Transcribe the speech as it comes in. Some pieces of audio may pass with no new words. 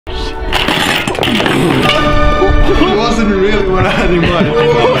wasn't really what I had in mind.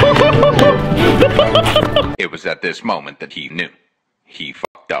 It was at this moment that he knew. He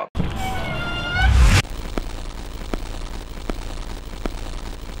fucked up.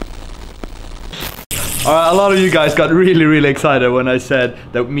 A lot of you guys got really excited when I said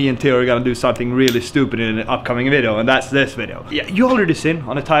that me and Theo are gonna do something really stupid in an upcoming video, and that's this video. Yeah, you already seen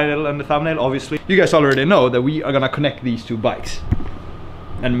on the title and the thumbnail, obviously. You guys already know that we are gonna connect these two bikes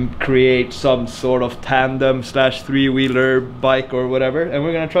and create some sort of tandem slash three-wheeler bike or whatever, and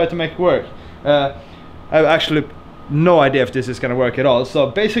we're gonna try to make it work. I have actually no idea if this is gonna work at all, so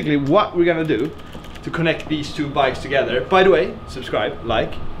basically what we're gonna do to connect these two bikes together. By the way, subscribe,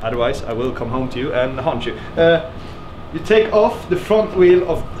 like, otherwise I will come home to you and haunt you. You take off the front wheel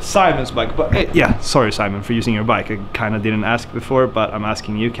of Simon's bike, but yeah, sorry Simon for using your bike. I kind of didn't ask before, but I'm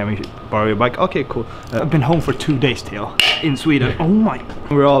asking you, can we borrow your bike? Okay, cool. I've been home for 2 days, Theo, in Sweden. Oh my.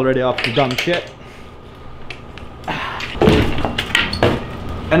 We're already up to dumb shit.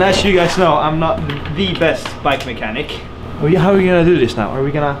 And as you guys know, I'm not the best bike mechanic. Oh yeah, how are we gonna do this now? Are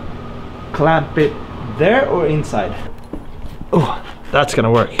we gonna clamp it there or inside? Oh, that's gonna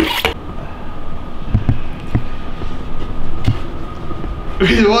work.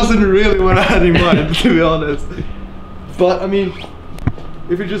 It wasn't really what I had in mind, to be honest. But I mean,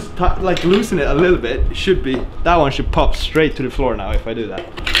 if you just like loosen it a little bit, it should be, that one should pop straight to the floor now if I do that.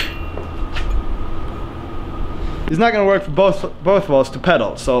 It's not gonna work for both of us to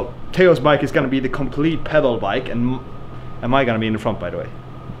pedal, so Theo's bike is gonna be the complete pedal bike, and am I gonna be in the front, by the way?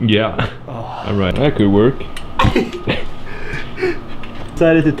 Yeah. Oh. All right, that could work.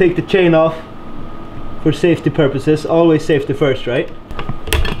 Decided to take the chain off for safety purposes. Always safety first, right?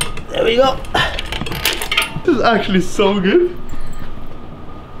 There we go. This is actually so good.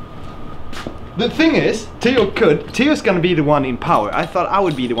 The thing is, Theo's gonna be the one in power. I thought I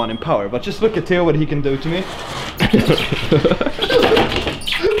would be the one in power, but just look at Theo, what he can do to me.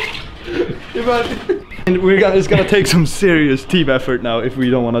 And it's gonna take some serious team effort now if we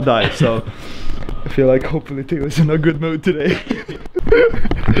don't want to die, so I feel like hopefully Theo is in a good mood today.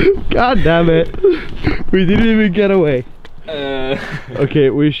 God damn it, we didn't even get away. Okay,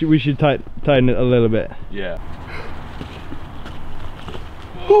 we should tighten it a little bit. Yeah.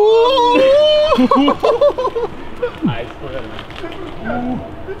 I swear.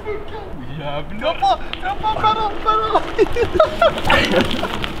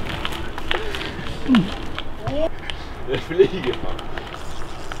 Det flyger fan.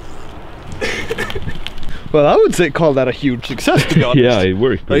 Well, I would say call that a huge success, to be honest. Yeah, it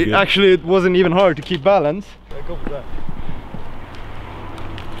worked. Like, actually, it wasn't even hard to keep balance.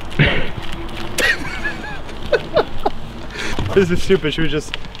 This is stupid. Should we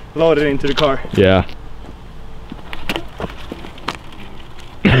just load it into the car? Yeah.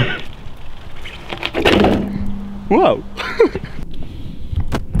 Whoa.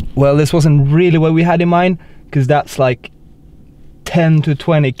 Well, this wasn't really what we had in mind, because that's like 10 to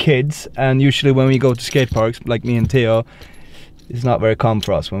 20 kids, and usually when we go to skate parks, like me and Theo, it's not very common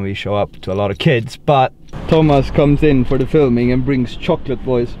for us when we show up to a lot of kids. But Thomas comes in for the filming and brings chocolate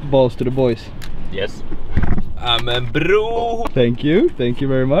balls to the boys. Yes. Amen, bro. Thank you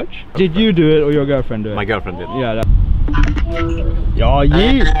very much. Did you do it or your girlfriend do it? My girlfriend did. Yeah. Ja,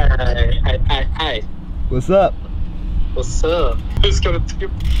 Hej. What's up? What's up? Hur ska du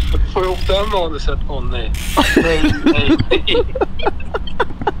få ihop det här manuset? Åh nej. Nej.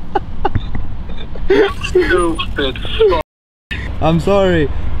 Stupid fuck. I'm sorry.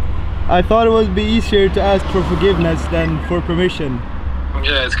 I thought it would be easier to ask for forgiveness than for permission.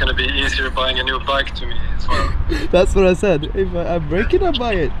 Yeah, it's gonna be easier buying a new bike to me as well. That's what I said. If I break it, I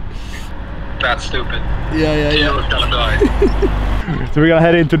buy it. That's stupid. Yeah. You're gonna die. So we're gonna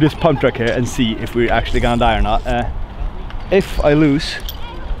head into this pump track here and see if we're actually gonna die or not. If I lose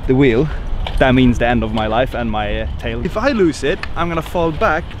the wheel, that means the end of my life and my tail. If I lose it, I'm gonna fall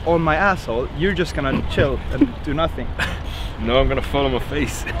back on my asshole. You're just gonna chill and do nothing. No, I'm gonna fall on my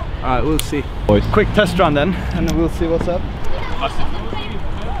face. Alright, we'll see. Boys. Quick test run then, and then we'll see what's up.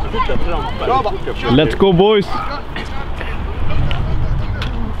 Let's go, boys.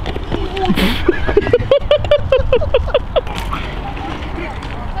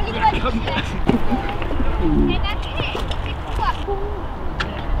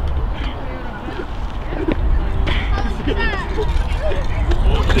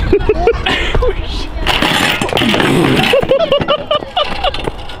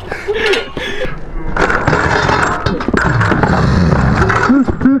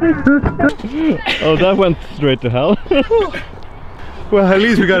 Oh, that went straight to hell. Well, at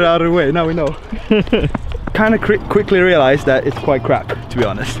least we got it out of the way, now we know. Kind of quickly realized that it's quite crap, to be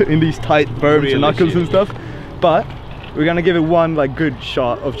honest, in these tight berms and knuckles and stuff. But We're gonna give it one like good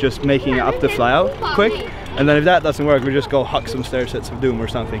shot of just making it up the fly out quick, and then if that doesn't work, we just go huck some stair sets of Doom or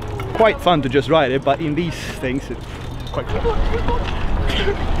something. Quite fun to just ride it, but in these things it's quite cool.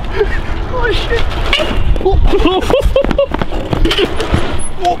 Oh shit!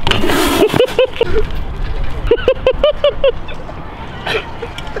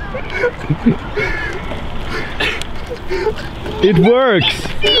 It works!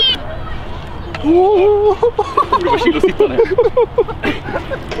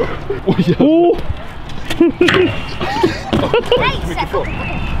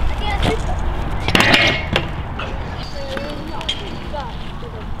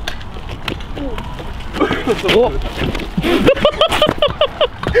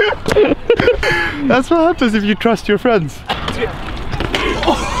 That's what happens if you trust your friends.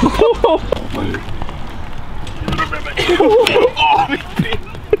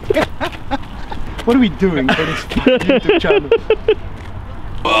 What are we doing for this YouTube channel?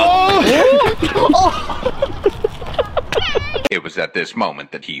 It was at this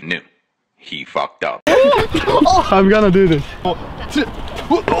moment that he knew. He fucked up. I'm gonna do this. Oh, let's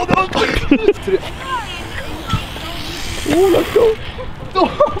go.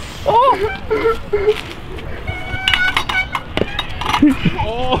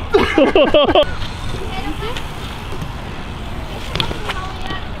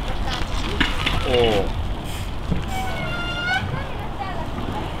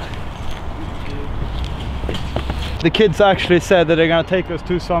 The kids actually said that they're gonna take us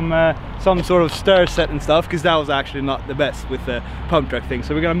to some sort of stair set and stuff, because that was actually not the best with the Pumptrack thing.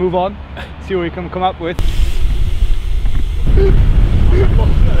 So we're gonna move on, see what we can come up with.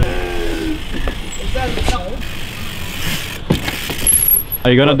 Are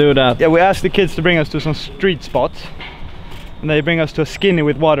you gonna do that? Yeah, we asked the kids to bring us to some street spots, and they bring us to a skinny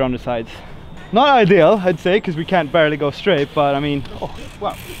with water on the sides. Not ideal, I'd say, because we can't barely go straight, but I mean, oh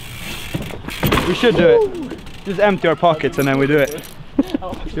wow, we should do it. Just empty our pockets and then we do it.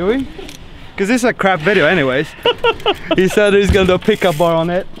 Do we? Because this is a crap video anyways. He said he's gonna do a pickup bar on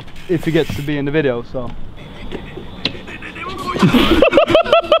it if he gets to be in the video, so.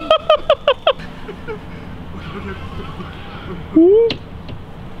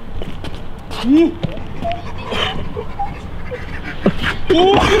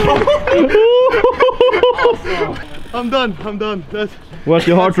 I'm done. What's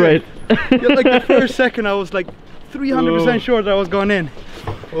your heart rate? Yeah, like the first second I was like 300% sure that I was going in.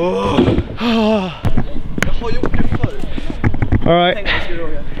 Alright,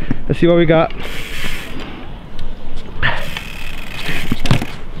 let's see what we got.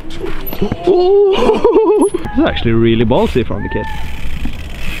 This is actually really ballsy from the kid.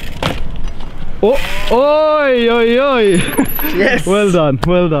 Oh, oi, oi, oi! Yes! Well done,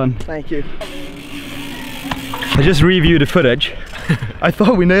 well done. Thank you. I just reviewed the footage. I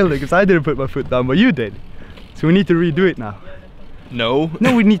thought we nailed it because I didn't put my foot down, but you did. So we need to redo it now. No.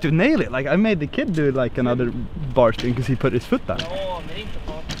 No, we need to nail it. Like I made the kid do like another bar thing because he put his foot down.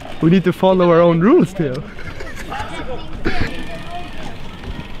 We need to follow our own rules, Theo.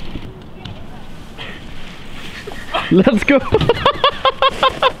 Let's go!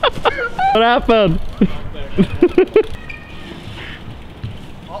 What happened?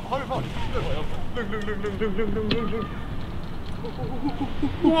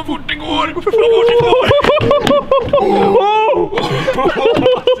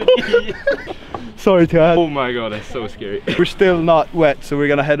 Sorry to add. Oh my god, that's so scary. We're still not wet, so we're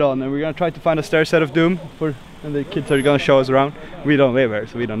gonna head on and we're gonna try to find a stair set of Doom and the kids are gonna show us around. We don't live here,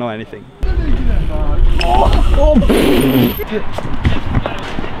 so we don't know anything.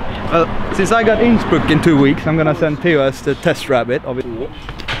 Well, since I got Innsbruck in 2 weeks, I'm gonna send Theo as the test rabbit of it.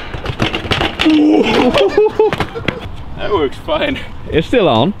 That works fine. It's still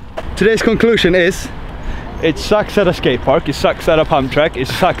on. Today's conclusion is, it sucks at a skate park, it sucks at a pump track, it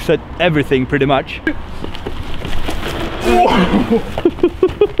sucks at everything pretty much.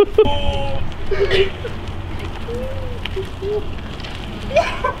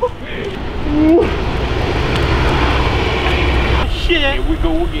 Shit! Here we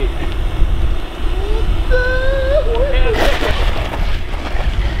go again.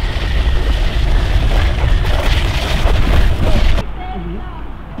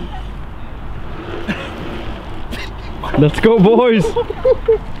 Let's go, boys!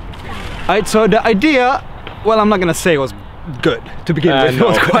 Alright, so the idea, well, I'm not gonna say it was good to begin with. No. It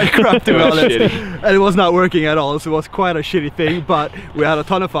was quite crap to be It was honest. shitty. And it was not working at all, so it was quite a shitty thing, but we had a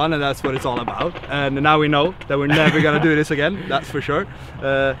ton of fun and that's what it's all about. And now we know that we're never gonna do this again, that's for sure.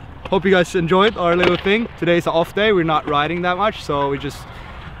 Hope you guys enjoyed our little thing. Today's an off day, we're not riding that much, so we just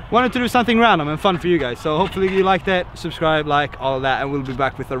wanted to do something random and fun for you guys. So hopefully you liked it. Subscribe, like, all of that, and we'll be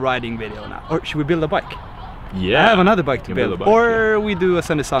back with a riding video now. Or should we build a bike? Yeah. I have another bike to build. Bike, or we do a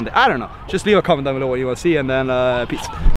Sunday. I don't know. Just leave a comment down below what you want to see, and then peace.